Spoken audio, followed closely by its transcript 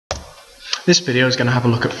This video is going to have a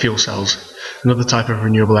look at fuel cells, another type of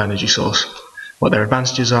renewable energy source, what their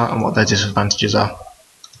advantages are and what their disadvantages are.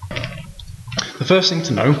 The first thing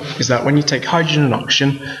to know is that when you take hydrogen and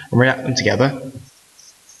oxygen and react them together,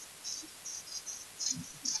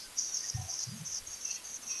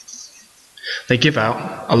 they give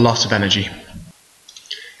out a lot of energy.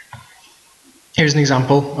 Here's an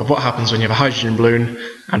example of what happens when you have a hydrogen balloon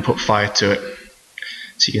and put fire to it.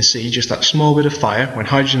 So you can see just that small bit of fire, when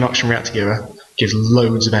hydrogen and oxygen react together, gives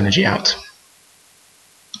loads of energy out.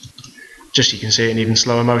 Just so you can see it in even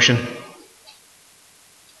slower motion.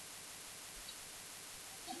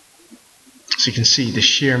 So you can see the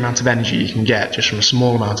sheer amount of energy you can get just from a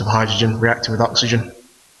small amount of hydrogen reacting with oxygen.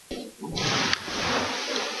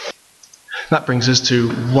 That brings us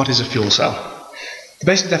to what is a fuel cell. The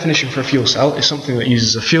basic definition for a fuel cell is something that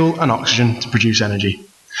uses a fuel and oxygen to produce energy.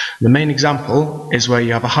 The main example is where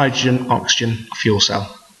you have a hydrogen-oxygen fuel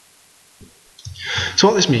cell. So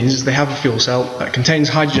what this means is they have a fuel cell that contains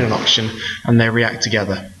hydrogen and oxygen and they react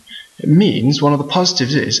together. It means one of the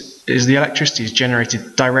positives is the electricity is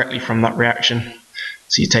generated directly from that reaction.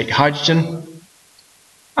 So you take hydrogen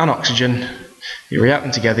and oxygen, you react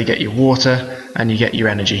them together, you get your water and you get your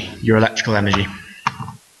energy, your electrical energy.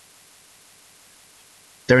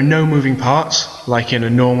 There are no moving parts like in a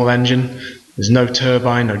normal engine. There's no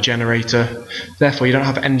turbine, no generator, therefore you don't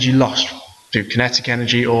have energy lost through kinetic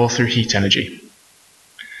energy or through heat energy.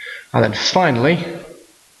 And then finally,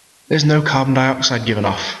 there's no carbon dioxide given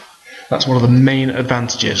off. That's one of the main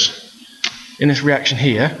advantages. In this reaction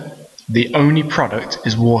here, the only product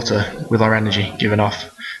is water with our energy given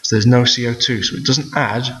off. So there's no CO2, so it doesn't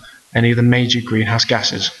add any of the major greenhouse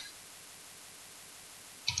gases.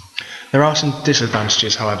 There are some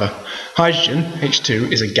disadvantages, however. Hydrogen,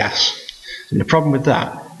 H2, is a gas. And the problem with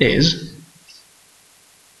that is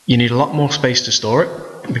you need a lot more space to store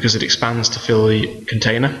it because it expands to fill the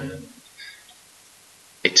container.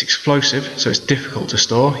 It's explosive, so it's difficult to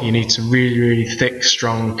store. You need some really thick,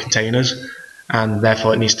 strong containers, and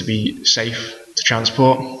therefore it needs to be safe to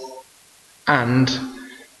transport. And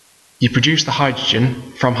you produce the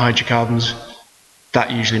hydrogen from hydrocarbons.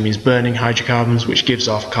 That usually means burning hydrocarbons, which gives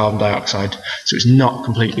off carbon dioxide, so it's not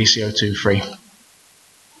completely CO2 free.